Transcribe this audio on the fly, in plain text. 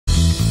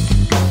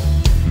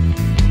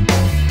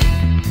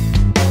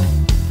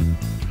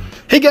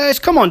Hey guys,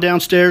 come on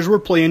downstairs. We're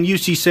playing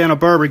UC Santa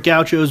Barbara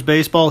Gauchos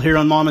baseball here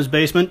on Mama's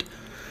Basement.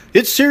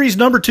 It's series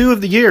number 2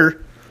 of the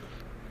year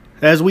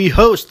as we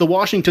host the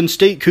Washington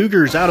State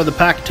Cougars out of the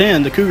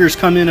Pac-10. The Cougars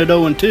come in at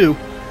 0-2,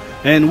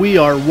 and we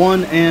are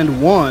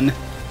 1-1,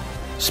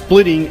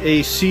 splitting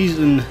a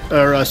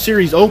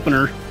series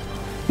opener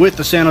with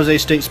the San Jose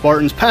State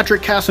Spartans.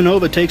 Patrick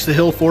Casanova takes the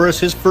hill for us,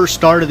 his first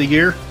start of the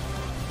year,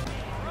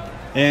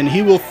 and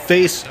he will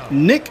face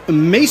Nick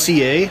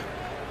Messier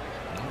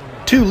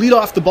to lead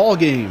off the ball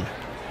game.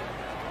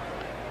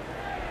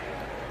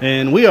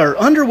 And we are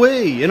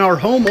underway in our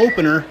home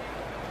opener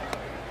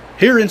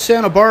here in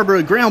Santa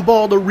Barbara. Ground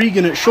ball to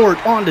Regan at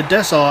short, on to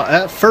Dessau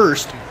at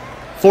first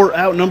for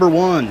out number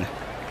 1.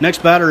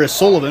 Next batter is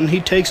Sullivan. He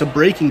takes a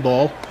breaking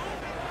ball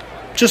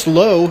just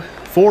low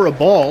for a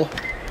ball,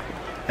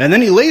 and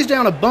then he lays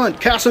down a bunt.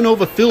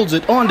 Casanova fields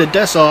it on to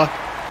Dessau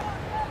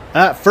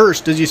at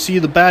first. As you see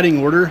the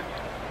batting order,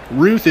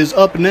 Ruth is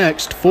up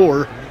next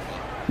for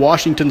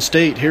Washington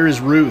State. Here is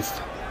Ruth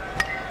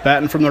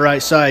batting from the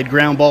right side.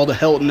 Ground ball to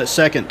Helton at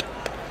second,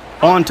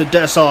 on to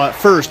Dessau at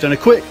first, and a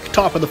quick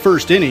top of the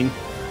first inning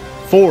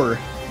for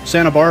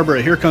Santa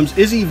Barbara. Here comes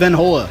Izzy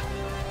Venhola,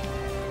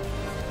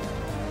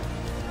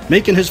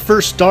 making his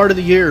first start of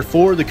the year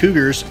for the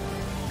Cougars.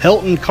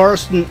 Helton,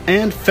 Carson,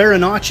 and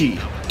Farinacci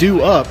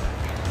due up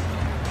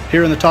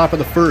here in the top of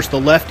the first.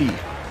 The lefty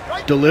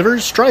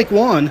delivers strike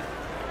 1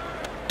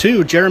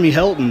 to Jeremy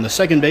Helton, the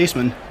second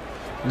baseman,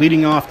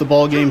 leading off the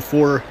ball game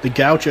for the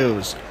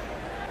Gauchos.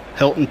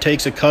 Helton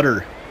takes a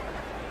cutter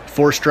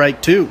for strike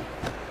 2,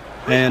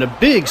 and a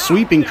big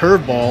sweeping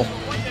curveball,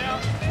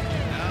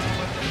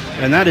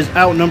 and that is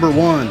out number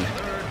 1.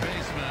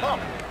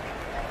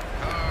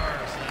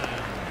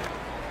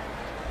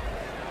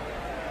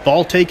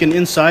 Ball taken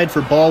inside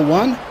for ball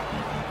 1.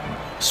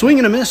 Swing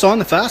and a miss on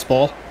the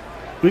fastball.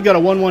 We've got a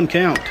 1-1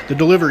 count. The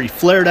delivery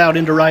flared out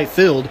into right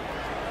field,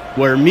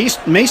 where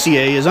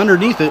Messier is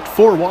underneath it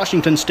for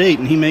Washington State,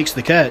 and he makes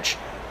the catch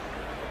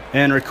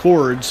and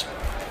records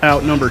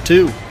out number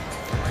 2.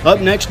 Up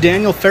next,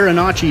 Daniel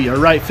Farinacci, a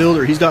right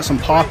fielder. He's got some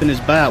pop in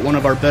his bat, one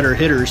of our better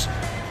hitters.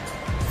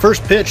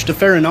 First pitch to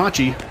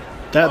Farinacci.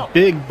 That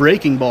big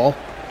breaking ball,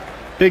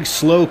 big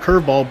slow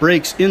curveball,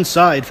 breaks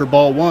inside for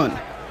ball 1.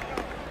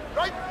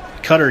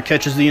 Cutter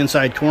catches the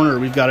inside corner.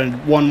 We've got a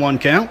 1-1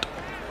 count.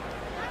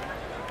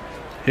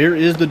 Here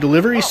is the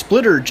delivery,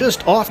 splitter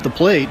just off the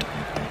plate.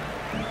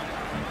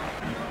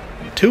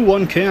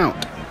 2-1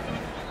 count.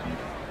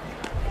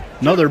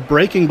 Another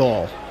breaking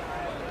ball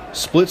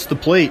splits the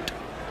plate.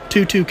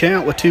 2-2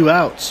 count with 2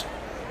 outs.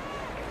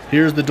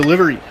 Here's the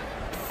delivery.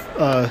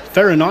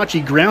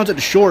 Farinacci grounds it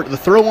to short. The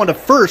throw on to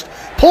first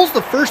pulls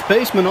the first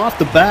baseman off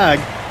the bag.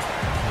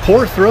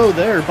 Poor throw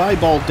there by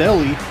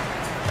Baldelli.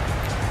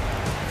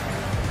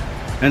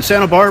 And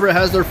Santa Barbara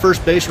has their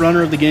first base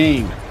runner of the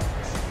game.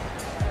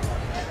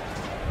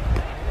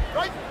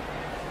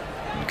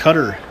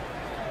 Cutter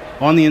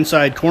on the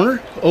inside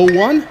corner.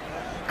 0-1.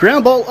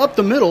 Ground ball up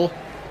the middle.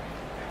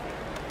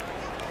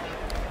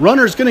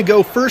 Runner's going to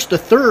go first to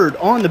third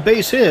on the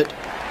base hit.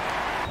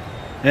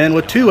 And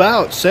with 2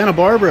 outs, Santa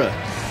Barbara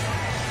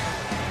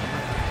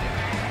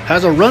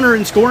has a runner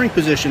in scoring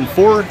position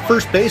for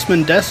first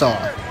baseman Dessau.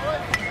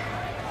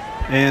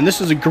 And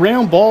this is a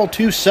ground ball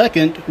to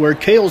second, where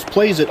Kales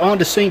plays it on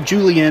to St.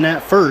 Julien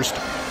at first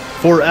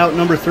for out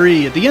number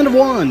 3. At the end of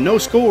 1, no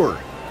score.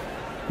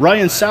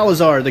 Ryan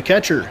Salazar, the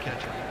catcher,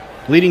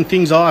 leading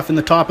things off in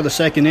the top of the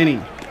second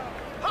inning.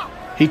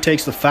 He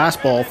takes the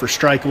fastball for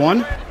strike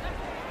 1.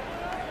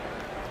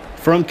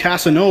 From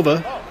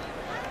Casanova,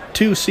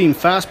 2-seam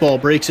fastball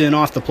breaks in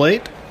off the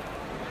plate.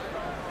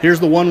 Here's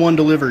the 1-1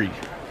 delivery.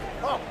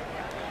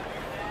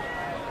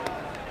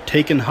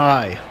 Taken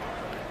high.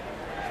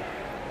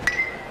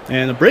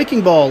 And the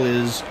breaking ball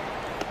is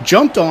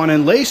jumped on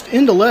and laced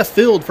into left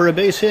field for a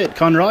base hit.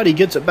 Conradi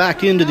gets it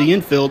back into the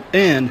infield,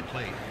 and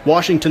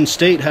Washington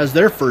State has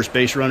their first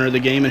base runner of the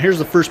game. And here's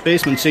the first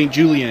baseman, St.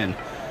 Julien.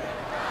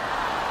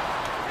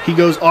 He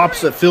goes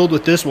opposite field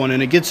with this one,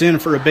 and it gets in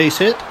for a base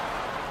hit.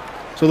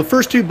 So the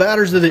first 2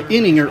 batters of the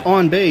inning are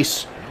on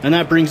base, and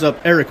that brings up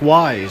Eric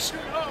Wise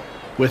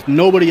with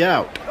nobody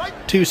out.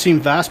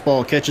 2-seam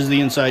fastball catches the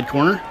inside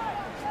corner.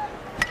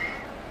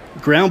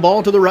 Ground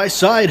ball to the right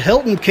side.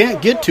 Helton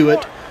can't get to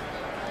it.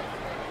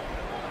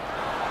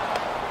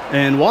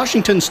 And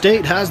Washington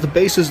State has the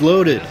bases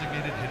loaded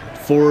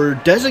for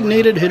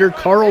designated hitter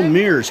Carl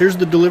Mears. Here's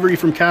the delivery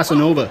from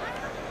Casanova.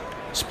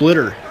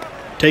 Splitter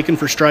taken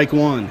for strike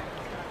 1.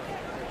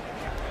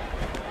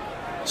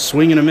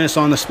 Swing and a miss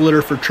on the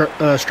splitter for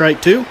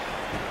strike 2.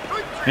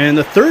 And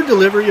the third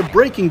delivery, a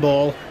breaking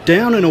ball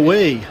down and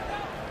away,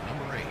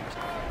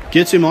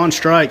 gets him on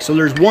strike. So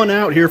there's 1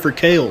 out here for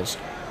Kales,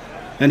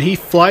 and he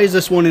flies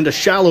this one into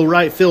shallow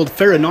right field.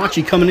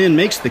 Farinacci coming in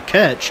makes the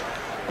catch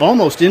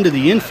almost into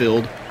the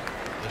infield.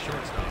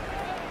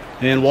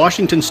 And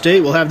Washington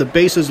State will have the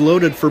bases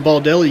loaded for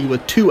Baldelli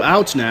with 2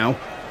 outs now.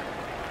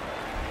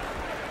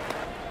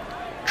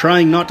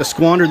 trying not to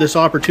squander this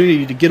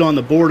opportunity to get on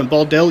the board, and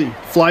Baldelli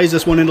flies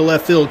this one into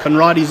left field.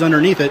 Conrady's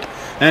underneath it,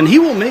 and he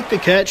will make the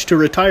catch to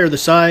retire the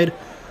side.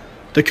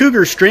 The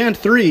Cougars strand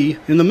 3.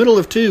 In the middle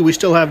of 2, we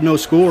still have no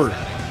score.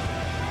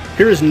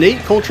 Here is Nate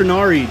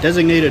Coltrinari,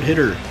 designated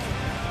hitter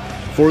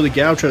for the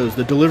Gauchos.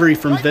 The delivery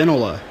from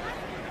Venola.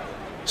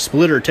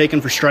 Splitter taken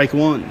for strike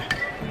 1.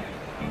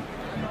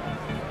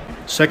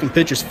 Second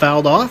pitch is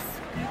fouled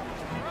off.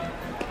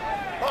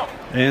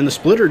 And the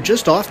splitter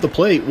just off the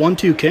plate.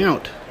 1-2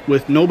 count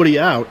with nobody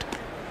out.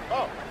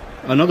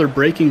 Another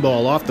breaking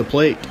ball off the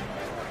plate.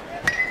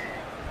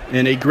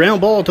 And a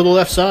ground ball to the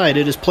left side.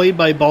 It is played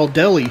by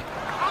Baldelli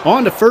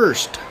on to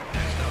first.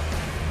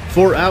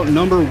 For out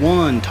number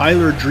 1,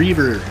 Tyler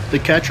Drever, the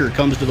catcher,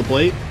 comes to the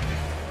plate.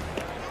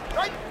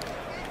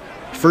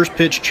 First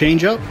pitch,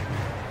 changeup.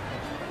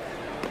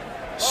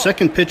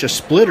 Second pitch, a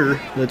splitter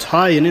that's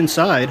high and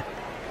inside.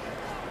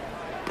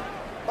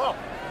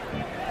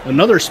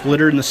 Another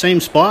splitter in the same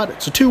spot.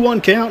 It's a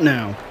 2-1 count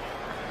now.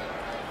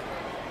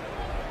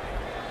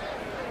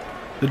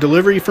 The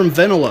delivery from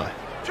Venola.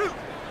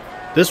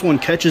 This one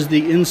catches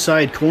the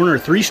inside corner.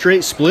 3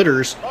 straight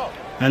splitters,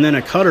 and then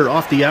a cutter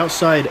off the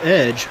outside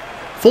edge.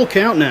 Full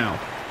count now.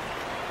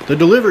 The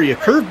delivery, a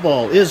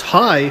curveball, is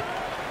high,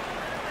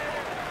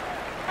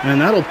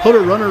 and that'll put a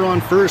runner on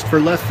first for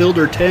left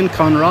fielder Ted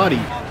Conrady.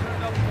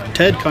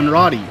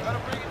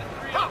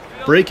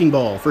 Breaking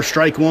ball for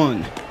strike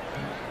 1.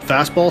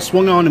 Fastball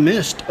swung on and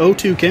missed.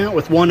 0-2 count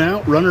with 1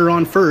 out. Runner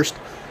on first.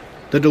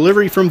 The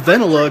delivery from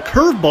Venola, a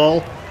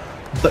curveball,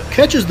 but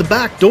catches the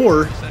back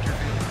door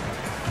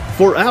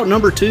for out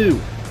number 2.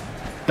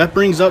 That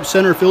brings up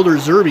center fielder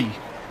Zerbe.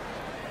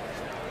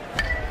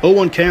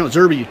 0-1 count.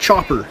 Zerbe,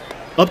 chopper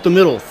up the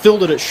middle,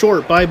 fielded it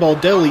short by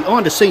Baldelli,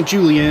 on to St.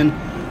 Julien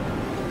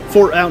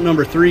for out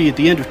number 3. At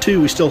the end of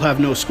 2, we still have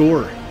no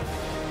score.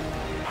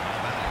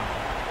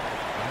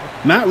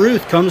 Matt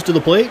Ruth comes to the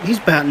plate. He's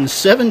batting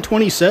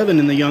 .727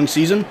 in the young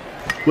season.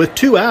 With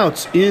 2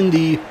 outs in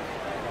the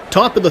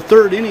top of the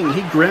 3rd inning,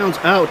 he grounds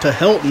out to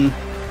Helton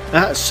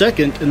at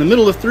second. In the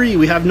middle of 3,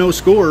 we have no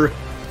score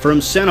from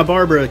Santa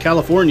Barbara,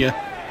 California.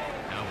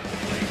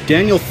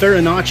 Daniel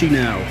Farinacci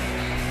now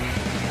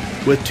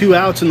with 2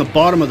 outs in the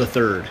bottom of the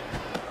 3rd.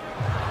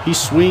 He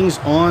swings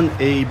on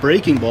a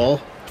breaking ball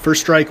for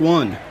strike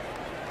 1.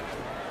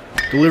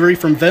 Delivery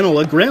from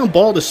Venola, ground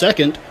ball to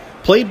second,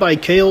 played by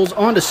Kales,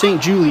 on to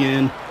St.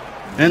 Julien,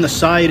 and the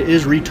side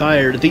is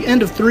retired. At the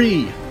end of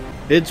 3,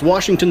 it's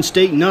Washington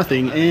State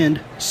nothing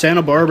and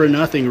Santa Barbara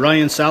nothing.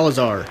 Ryan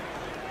Salazar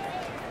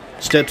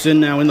steps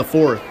in now in the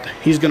 4th.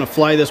 He's going to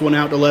fly this one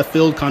out to left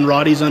field.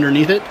 Conrady's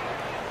underneath it,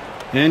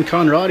 and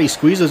Conrady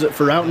squeezes it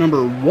for out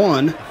number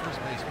 1.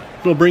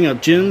 It'll bring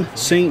up Jim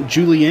St.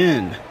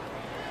 Julien.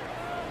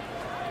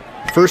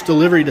 First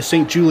delivery to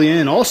St.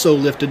 Julien, also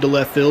lifted to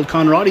left field.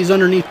 Conrady's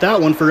underneath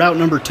that one for out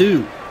number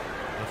 2.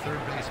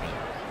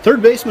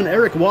 Third baseman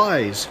Eric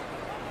Wise.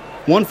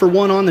 1 for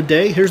 1 on the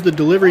day. Here's the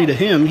delivery to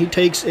him. He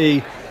takes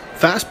a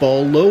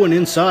fastball low and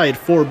inside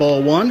for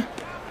ball 1.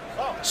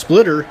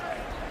 Splitter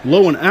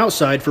low and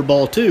outside for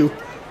ball 2.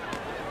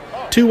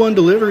 2-1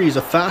 delivery is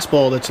a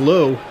fastball that's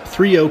low.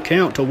 3-0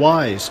 count to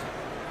Wise.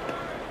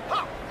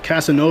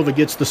 Casanova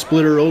gets the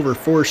splitter over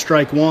for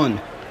strike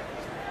 1.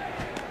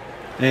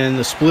 And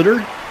the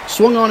splitter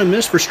swung on and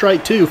missed for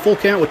strike 2. Full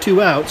count with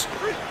 2 outs.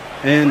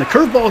 And the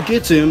curveball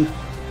gets him.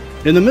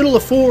 In the middle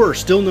of 4,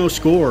 still no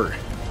score.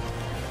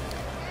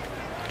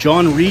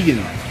 John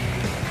Regan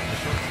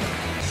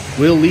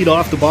will lead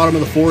off the bottom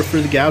of the 4th for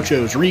the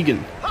Gauchos.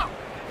 Regan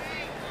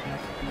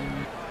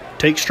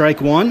takes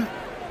strike 1.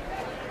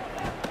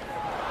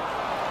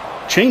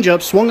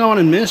 Changeup swung on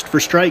and missed for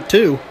strike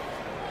 2.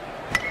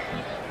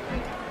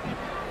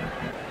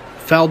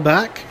 Fouled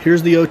back.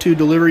 Here's the 0-2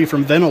 delivery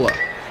from Venola.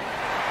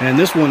 And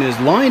this one is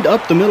lined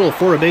up the middle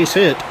for a base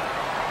hit.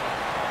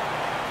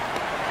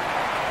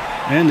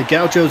 And the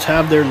Gauchos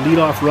have their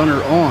leadoff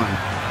runner on.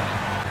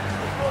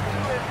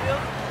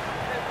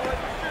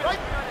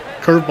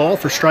 Curveball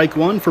for strike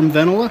 1 from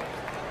Venola.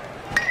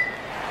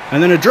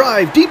 And then a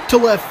drive deep to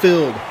left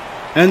field.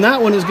 And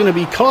that one is going to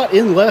be caught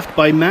in left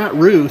by Matt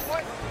Ruth.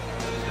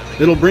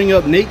 It'll bring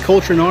up Nate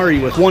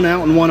Coltrinari with 1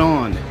 out and 1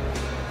 on.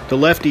 The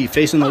lefty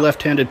facing the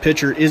left-handed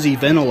pitcher, Izzy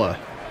Venola.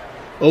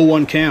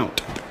 0-1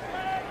 count.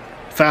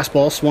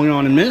 Fastball swung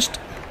on and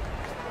missed.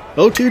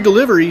 0-2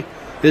 delivery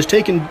is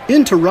taken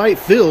into right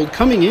field.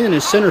 Coming in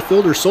is center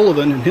fielder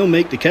Sullivan, and he'll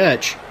make the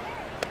catch.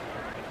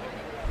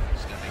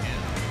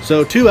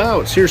 So 2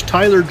 outs. Here's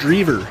Tyler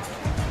Drever.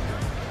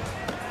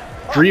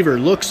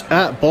 Drever looks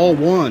at ball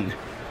 1.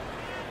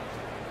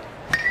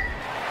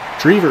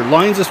 Drever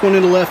lines this one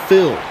into left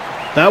field.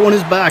 That one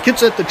is back.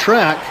 It's at the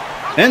track,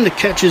 and the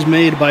catch is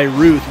made by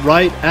Ruth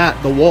right at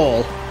the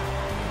wall.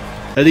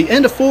 At the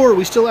end of 4,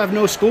 we still have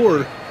no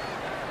score.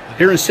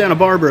 Here in Santa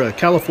Barbara,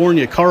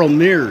 California, Carl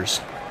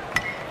Mears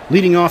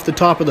leading off the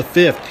top of the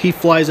 5th. He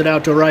flies it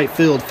out to right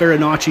field.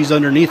 Farinacci's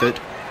underneath it.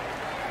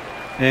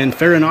 And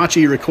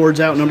Farinacci records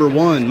out number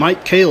 1.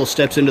 Mike Kale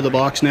steps into the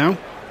box now.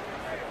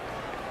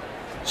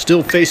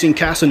 Still facing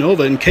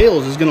Casanova, and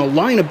Kales is going to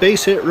line a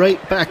base hit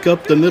right back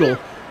up the middle.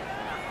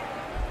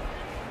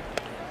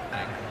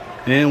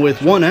 And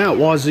with one out,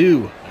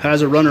 Wazoo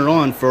has a runner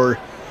on for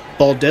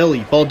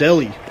Baldelli.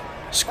 Baldelli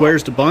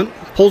squares to bunt,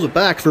 pulls it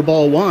back for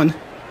ball one.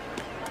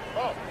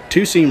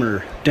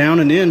 Two-seamer down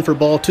and in for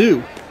ball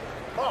two.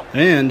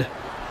 And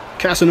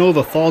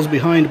Casanova falls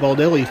behind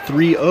Baldelli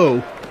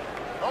 3-0.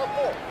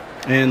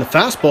 And the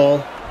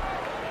fastball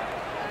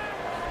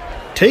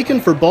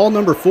taken for ball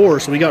number 4.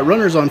 So we got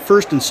runners on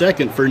first and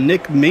second for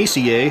Nick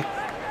Messier.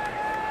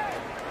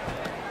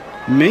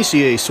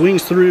 Messier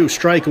swings through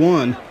strike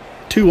one.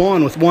 2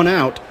 on with 1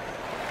 out.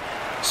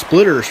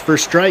 Splitters for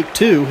strike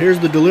 2. Here's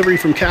the delivery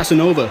from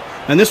Casanova.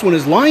 And this one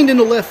is lined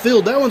into left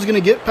field. That one's going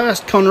to get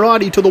past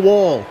Conradi to the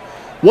wall.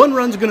 1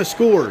 run's going to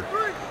score.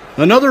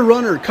 Another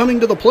runner coming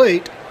to the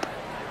plate.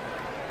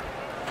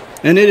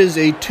 And it is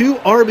a 2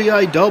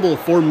 RBI double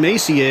for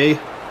Messier.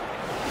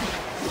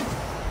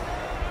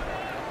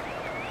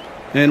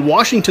 And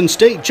Washington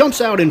State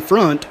jumps out in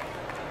front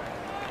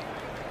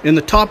in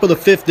the top of the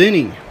 5th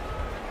inning.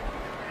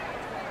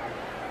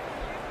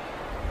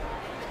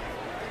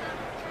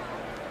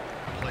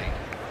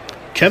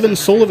 Kevin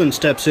Sullivan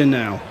steps in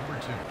now.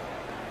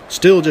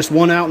 Still just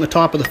 1 out in the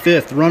top of the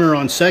 5th. Runner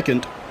on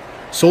second.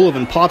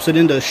 Sullivan pops it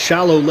into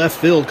shallow left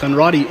field.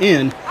 Conradi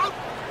in.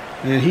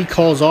 And he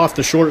calls off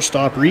the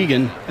shortstop,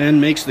 Regan,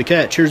 and makes the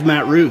catch. Here's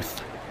Matt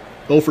Ruth.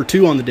 0 for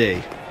 2 on the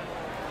day.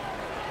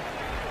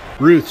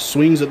 Ruth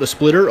swings at the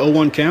splitter.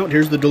 0-1 count.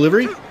 Here's the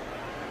delivery.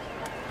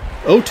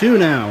 0-2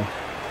 now.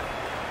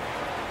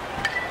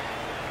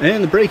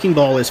 And the breaking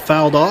ball is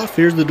fouled off.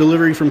 Here's the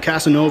delivery from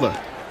Casanova.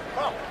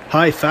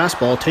 High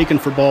fastball taken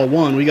for ball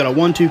 1. We got a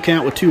 1-2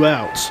 count with 2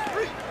 outs.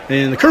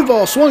 And the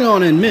curveball swung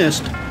on and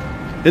missed.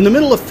 In the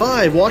middle of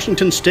 5,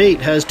 Washington State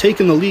has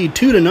taken the lead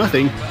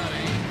 2-0.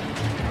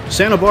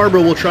 Santa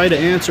Barbara will try to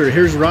answer.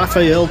 Here's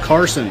Rafael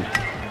Carson.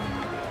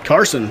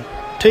 Carson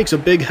takes a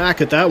big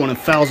hack at that one and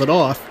fouls it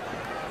off.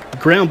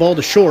 Ground ball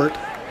to short.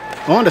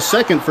 On to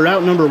second for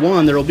out number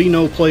 1. There will be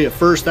no play at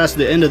first. That's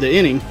the end of the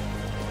inning.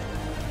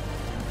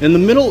 In the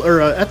middle,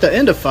 or at the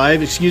end of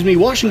 5,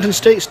 Washington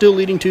State still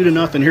leading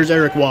 2-0. Here's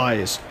Eric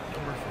Wise.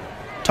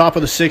 Top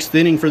of the 6th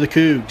inning for the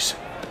Cougs.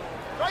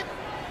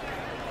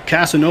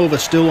 Casanova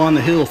still on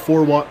the hill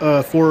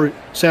for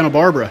Santa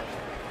Barbara.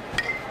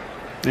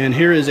 And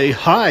here is a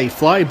high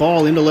fly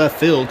ball into left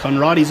field.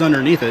 Conradi's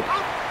underneath it.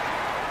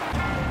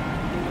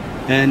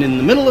 And in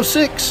the middle of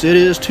 6, it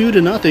is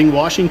 2-0.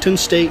 Washington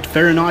State,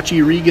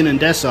 Farinacci, Regan, and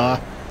Dessau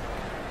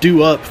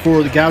due up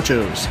for the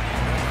Gauchos.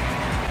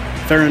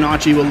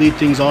 Farinacci will lead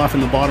things off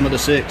in the bottom of the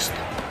 6th.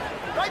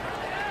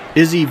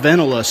 Izzy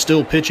Venela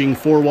still pitching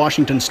for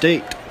Washington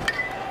State.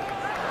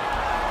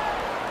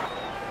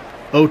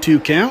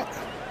 0-2 count.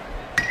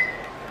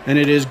 And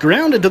it is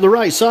grounded to the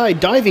right side.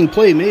 Diving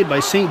play made by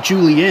St.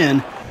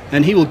 Julien.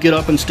 And he will get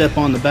up and step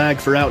on the bag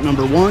for out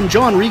number 1.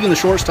 John Regan, the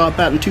shortstop,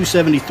 batting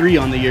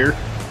 .273 on the year.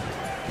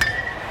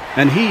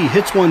 And he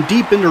hits one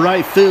deep into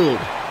right field.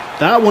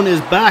 That one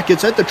is back.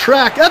 It's at the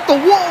track, at the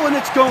wall, and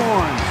it's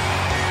gone.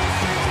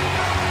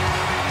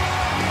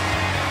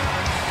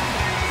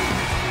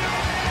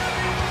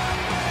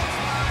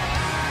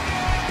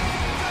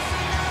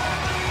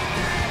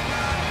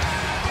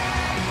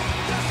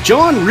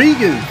 John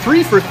Regan,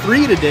 3 for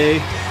 3 today.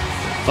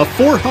 A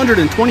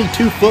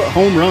 422-foot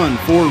home run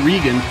for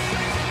Regan.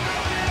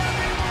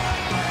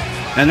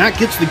 And that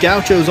gets the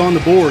Gauchos on the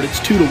board. It's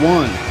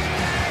 2-1.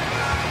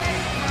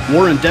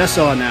 Warren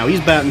Dessau now.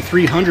 He's batting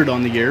 .300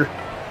 on the year.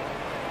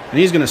 And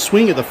he's going to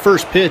swing at the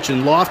first pitch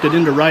and loft it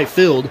into right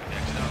field,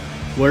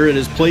 where it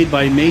is played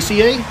by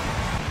Messier.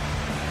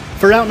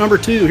 For out number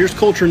 2, here's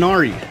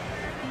Coltrinari.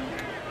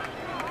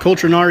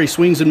 Coltrinari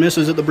swings and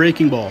misses at the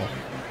breaking ball.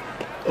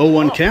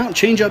 0-1 count.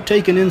 Changeup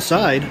taken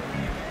inside.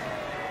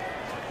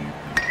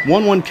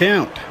 1-1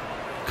 count.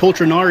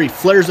 Coltrinari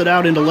flares it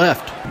out into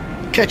left.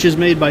 Catch is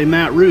made by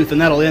Matt Ruth, and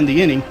that'll end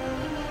the inning.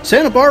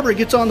 Santa Barbara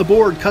gets on the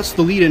board, cuts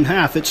the lead in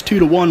half. It's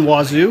 2-1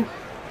 Wazoo.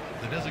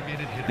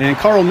 And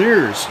Carl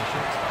Mears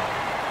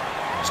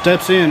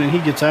steps in, and he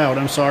gets out.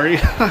 I'm sorry.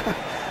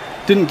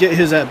 Didn't get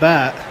his at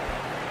bat.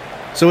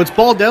 So it's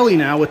Baldelli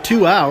now with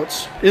 2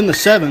 outs in the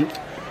 7th,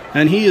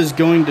 and he is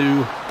going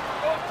to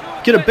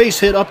get a base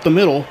hit up the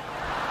middle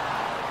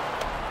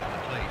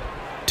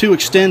to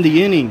extend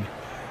the inning.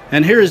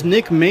 And here is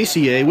Nick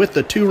Messier with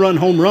the 2-run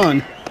home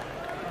run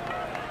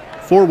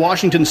for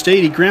Washington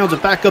State. He grounds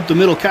it back up the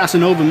middle.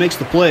 Casanova makes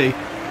the play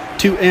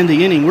to end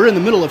the inning. We're in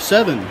the middle of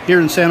 7 here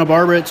in Santa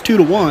Barbara. It's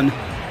 2-1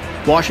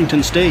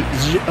 Washington State.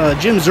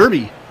 Jim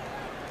Zerby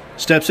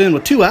steps in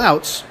with 2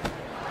 outs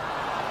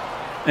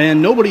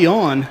and nobody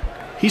on.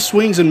 He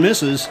swings and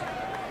misses,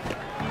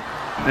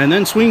 and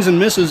then swings and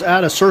misses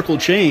at a circle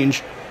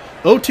change.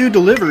 0-2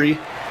 delivery.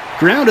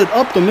 Grounded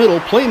up the middle,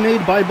 play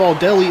made by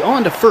Baldelli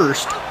on to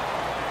first,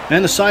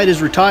 and the side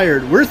is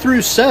retired. We're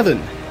through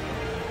 7,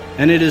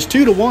 and it is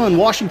 2-1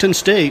 Washington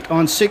State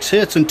on 6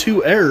 hits and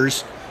 2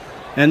 errors.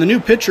 And the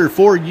new pitcher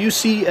for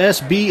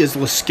UCSB is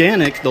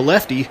Laskanik, the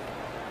lefty.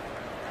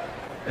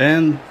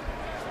 And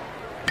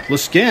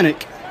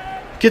Laskanik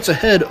gets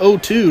ahead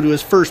 0-2 to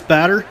his first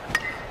batter.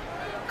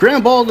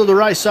 Ground ball to the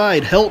right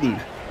side,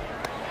 Helton.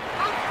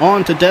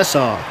 On to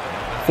Dessau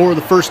for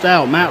the first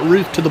out. Matt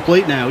Ruth to the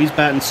plate now. He's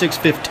batting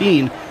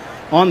 .615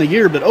 on the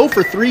year, but 0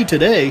 for 3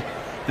 today.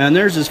 And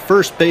there's his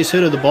first base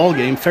hit of the ball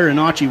game.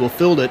 Farinacci will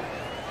field it.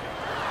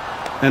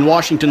 And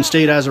Washington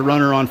State has a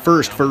runner on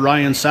first for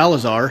Ryan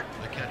Salazar.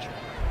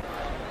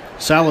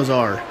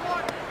 Salazar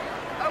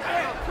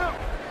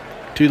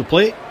to the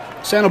plate.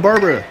 Santa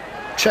Barbara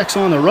checks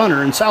on the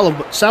runner, and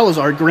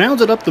Salazar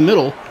grounds it up the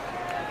middle.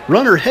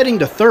 Runner heading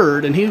to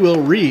third, and he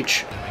will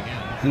reach.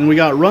 And we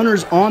got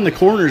runners on the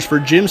corners for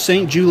Jim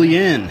St.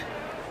 Julien.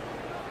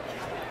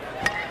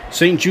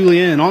 St.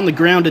 Julien on the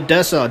ground to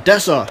Dessau.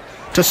 Dessau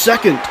to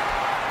second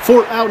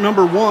for out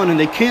number 1, and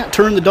they can't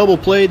turn the double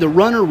play. The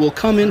runner will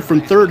come in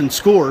from third and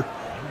score.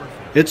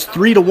 It's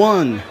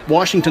 3-1,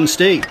 Washington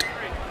State.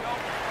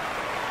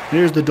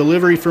 Here's the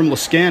delivery from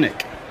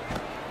Laskanik.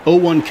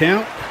 0-1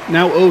 count,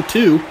 now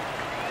 0-2.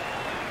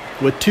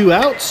 With 2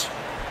 outs,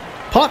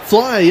 pop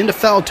fly into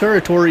foul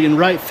territory in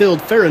right field.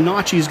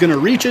 Farinacci is going to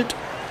reach it.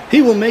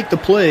 He will make the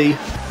play,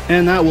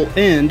 and that will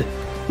end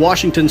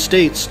Washington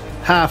State's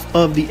half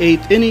of the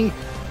 8th inning.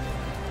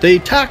 They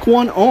tack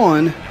one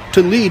on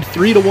to lead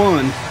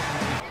 3-1.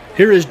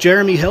 Here is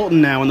Jeremy Helton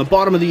now in the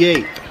bottom of the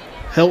 8th.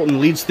 Helton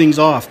leads things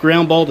off.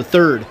 Ground ball to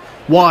third.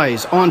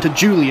 Wise on to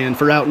Julian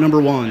for out number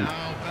 1.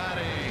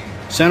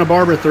 Santa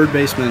Barbara third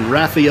baseman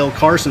Raphael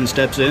Carson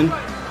steps in.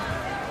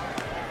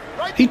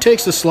 He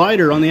takes the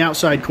slider on the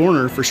outside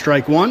corner for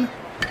strike 1.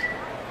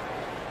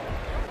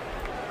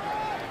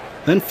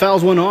 Then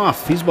fouls one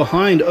off. He's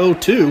behind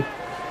 0-2.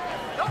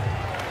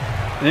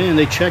 And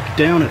they check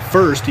down at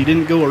first. He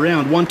didn't go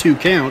around. 1-2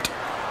 count.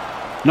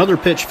 Another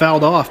pitch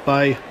fouled off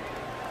by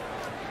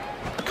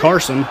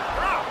Carson.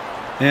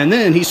 And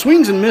then he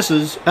swings and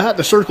misses at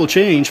the circle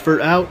change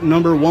for out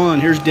number 1.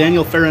 Here's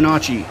Daniel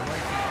Farinacci.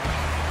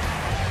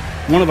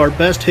 One of our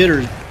best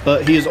hitters,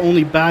 but he is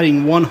only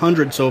batting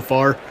 100 so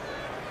far.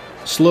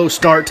 Slow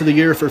start to the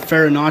year for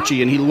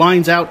Farinacci, and he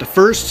lines out to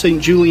first.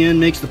 St. Julien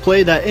makes the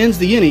play. That ends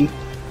the inning,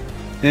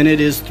 and it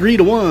is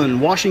 3-1,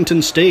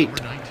 Washington State.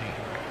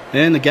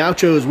 And the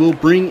Gauchos will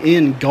bring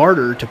in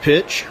Garter to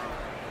pitch.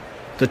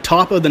 The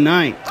top of the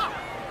 9th.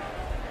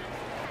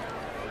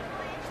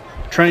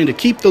 Trying to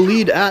keep the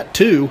lead at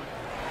 2.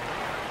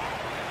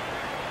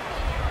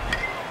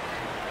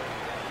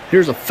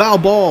 Here's a foul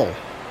ball.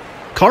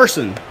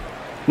 Carson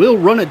will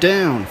run it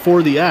down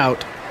for the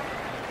out.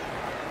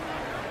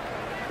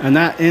 And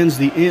that ends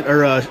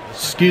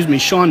the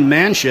Sean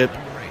Manship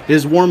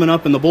is warming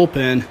up in the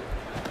bullpen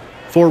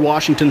for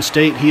Washington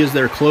State. He is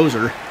their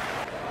closer.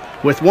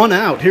 With 1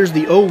 out, here's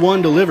the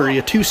 0-1 delivery,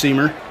 a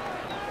 2-seamer.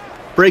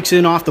 Breaks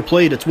in off the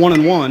plate. It's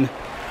 1-1.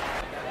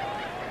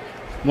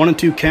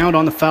 1-2 count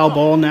on the foul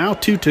ball now.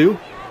 2-2.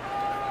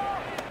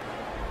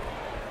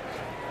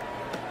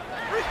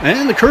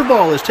 And the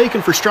curveball is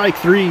taken for strike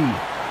 3.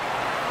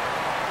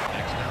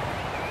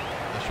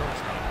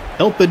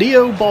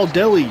 Elpidio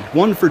Baldelli,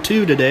 1 for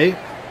 2 today.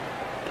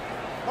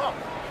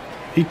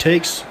 He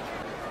takes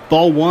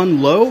ball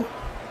 1 low.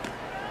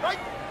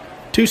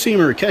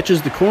 2-seamer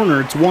catches the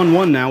corner. It's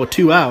 1-1 now with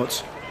 2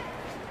 outs.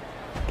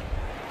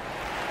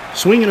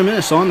 Swing and a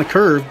miss on the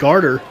curve.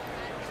 Garter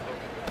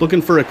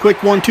looking for a quick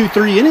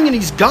 1-2-3 inning, and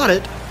he's got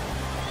it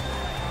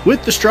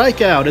with the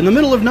strikeout. In the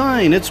middle of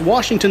 9, it's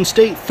Washington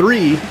State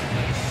 3,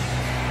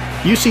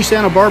 UC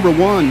Santa Barbara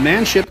 1.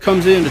 Manship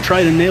comes in to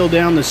try to nail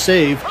down the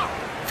save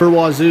for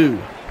Wazoo.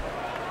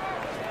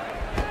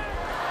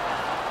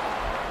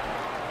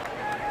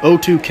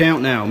 0-2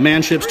 count now.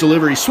 Manship's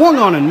delivery swung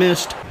on and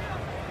missed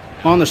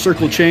on the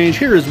circle change.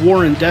 Here is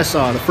Warren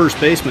Dessau, the first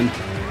baseman.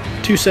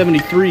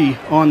 273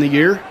 on the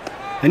year.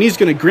 And he's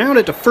going to ground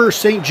it to first.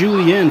 St.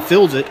 Julien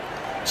fills it.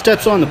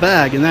 Steps on the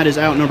bag, and that is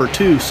out number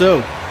 2. So,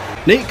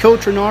 Nate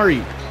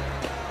Cotrinari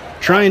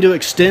trying to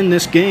extend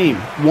this game.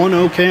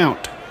 1-0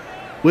 count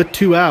with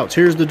 2 outs.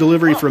 Here's the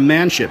delivery from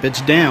Manship.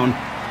 It's down.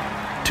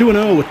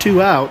 2-0 with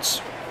 2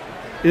 outs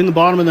in the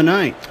bottom of the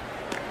 9th.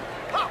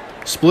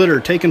 Splitter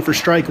taken for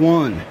strike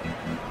 1.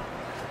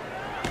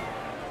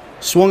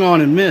 Swung on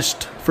and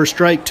missed for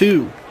strike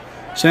 2.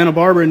 Santa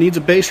Barbara needs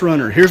a base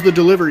runner. Here's the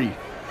delivery.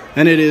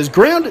 And it is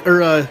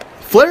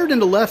flared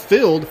into left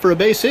field for a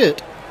base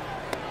hit.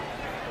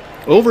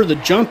 Over the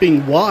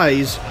jumping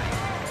Wise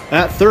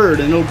at third,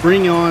 and it'll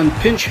bring on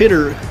pinch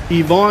hitter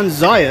Ivan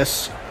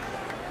Zayas.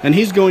 And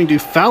he's going to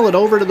foul it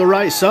over to the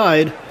right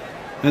side.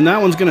 And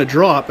that one's going to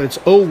drop. It's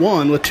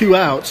 0-1 with 2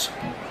 outs.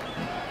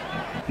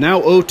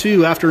 Now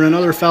 0-2 after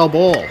another foul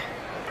ball.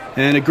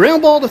 And a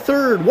ground ball to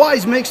third.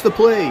 Wise makes the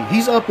play.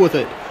 He's up with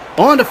it.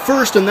 On to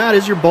first, and that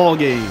is your ball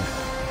game.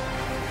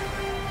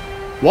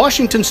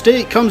 Washington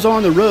State comes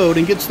on the road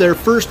and gets their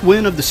first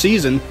win of the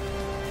season.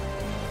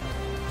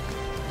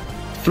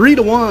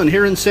 3-1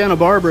 here in Santa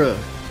Barbara.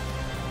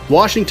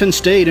 Washington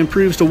State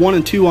improves to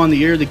 1-2 on the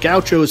year. The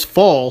Gauchos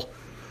fall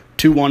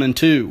to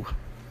 1-2.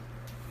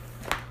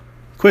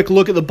 Quick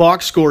look at the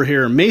box score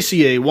here.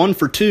 Messier 1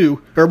 for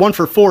 4, with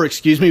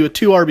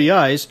 2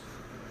 RBIs.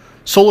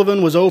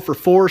 Sullivan was 0 for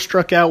 4,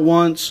 struck out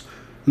once.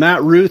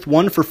 Matt Ruth,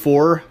 1 for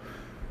 4.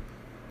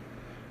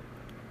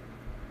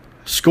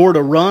 Scored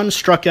a run,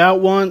 struck out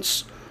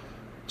once.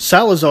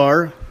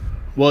 Salazar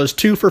was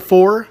 2 for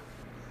 4.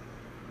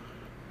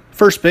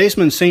 First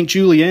baseman, St.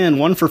 Julien,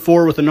 1 for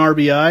 4 with an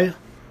RBI.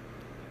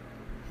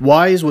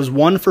 Wise was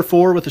 1 for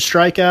 4 with a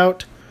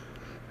strikeout.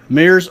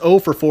 Mears 0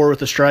 for 4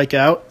 with a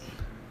strikeout.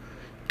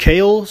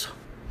 Kales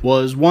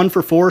was 1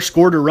 for 4,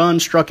 scored a run,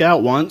 struck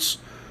out once.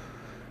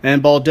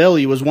 And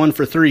Baldelli was 1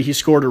 for 3, he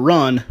scored a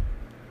run.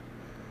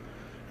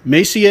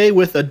 Messier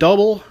with a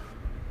double.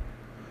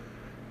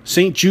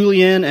 St.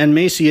 Julien and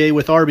Messier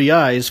with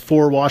RBIs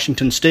for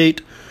Washington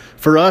State.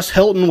 For us,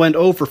 Helton went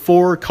 0 for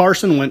 4,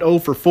 Carson went 0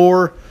 for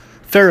 4,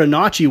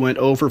 Farinacci went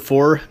 0 for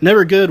 4.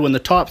 Never good when the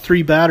top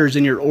 3 batters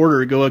in your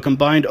order go a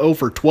combined 0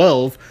 for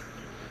 12.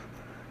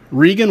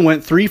 Regan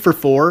went 3 for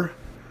 4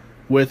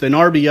 with an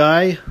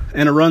RBI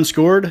and a run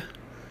scored.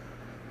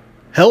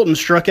 Helton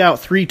struck out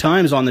 3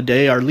 times on the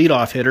day, our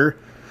leadoff hitter.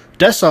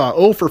 Dessau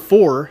 0 for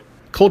 4.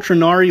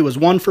 Coltrinari was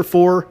 1 for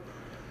 4.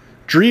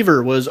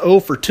 Drever was 0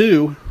 for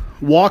 2.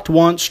 Walked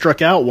once,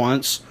 struck out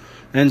once.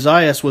 And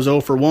Zayas was 0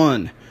 for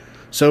 1.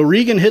 So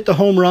Regan hit the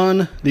home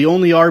run, the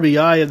only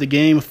RBI of the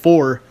game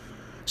for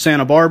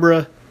Santa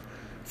Barbara.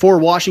 For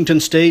Washington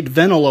State,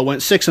 Venola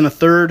went 6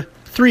 1/3.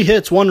 3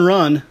 hits, 1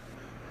 run.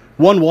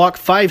 1 walk,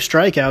 5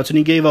 strikeouts, and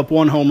he gave up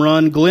 1 home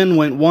run. Glenn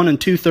went 1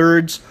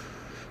 2/3.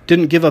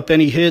 Didn't give up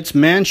any hits.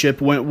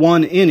 Manship went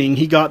 1 inning.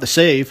 He got the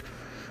save.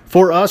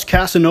 For us,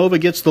 Casanova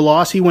gets the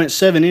loss. He went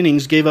 7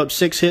 innings, gave up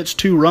 6 hits,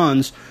 2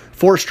 runs,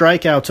 4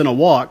 strikeouts, and a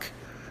walk.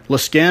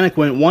 Leskanic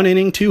went 1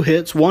 inning, 2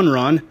 hits, 1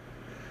 run.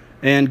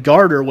 And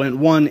Garter went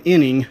 1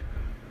 inning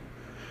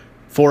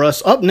for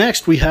us. Up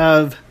next, we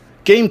have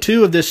Game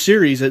 2 of this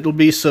series. It will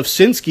be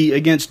Sovcinski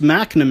against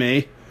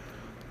McNamee.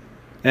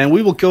 And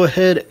we will go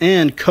ahead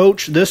and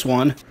coach this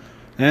one.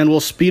 And we'll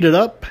speed it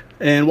up.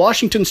 And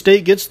Washington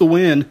State gets the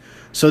win.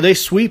 So they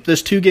sweep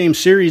this 2-game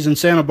series in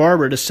Santa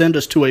Barbara to send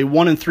us to a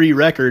 1-3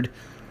 record.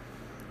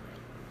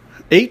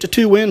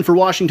 8-2 win for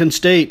Washington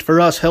State.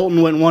 For us,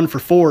 Helton went 1 for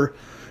 4.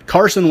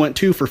 Carson went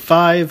 2 for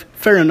 5.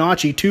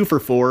 Farinacci 2 for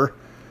 4.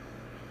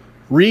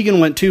 Regan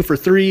went 2 for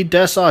 3.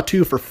 Dessau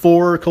 2 for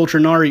 4.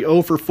 Coltrinari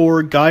 0 for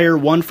 4. Geyer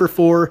 1 for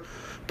 4.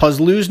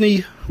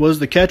 Pozluzny was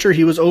the catcher.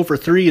 He was 0 for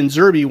 3. And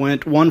Zerby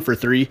went 1 for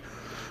 3.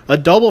 A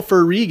double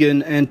for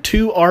Regan and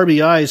 2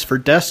 RBIs for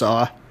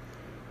Dessau.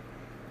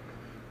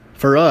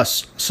 For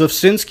us,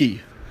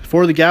 Sovcinski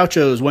for the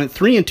Gauchos went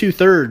 3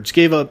 2/3,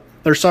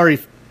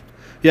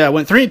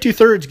 went 3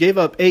 2/3, gave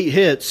up 8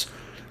 hits,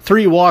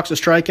 3 walks, a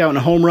strikeout, and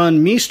a home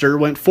run. Meester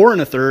went 4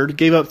 1/3,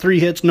 gave up 3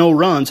 hits, no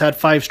runs, had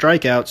 5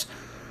 strikeouts.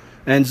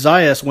 And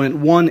Zayas went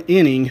 1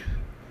 inning,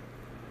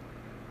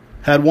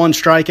 had 1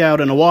 strikeout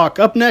and a walk.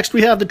 Up next,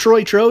 we have the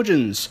Troy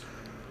Trojans.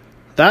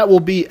 That will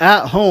be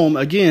at home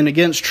again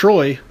against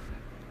Troy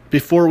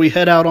before we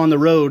head out on the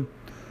road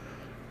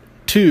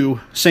to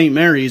St.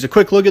 Mary's. A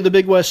quick look at the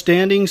Big West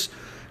standings.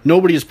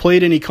 Nobody has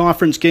played any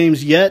conference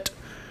games yet.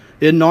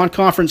 In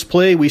non-conference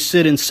play, we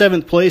sit in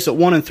 7th place at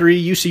 1-3.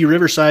 UC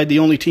Riverside, the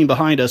only team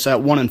behind us,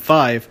 at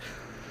 1-5.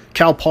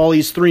 Cal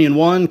Poly's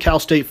 3-1. Cal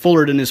State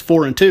Fullerton is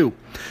 4-2.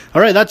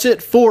 All right, that's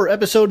it for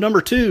episode number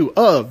 2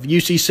 of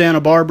UC Santa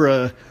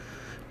Barbara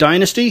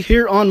Dynasty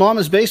here on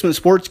Mama's Basement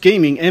Sports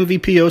Gaming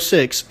MVP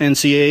 06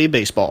 NCAA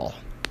Baseball.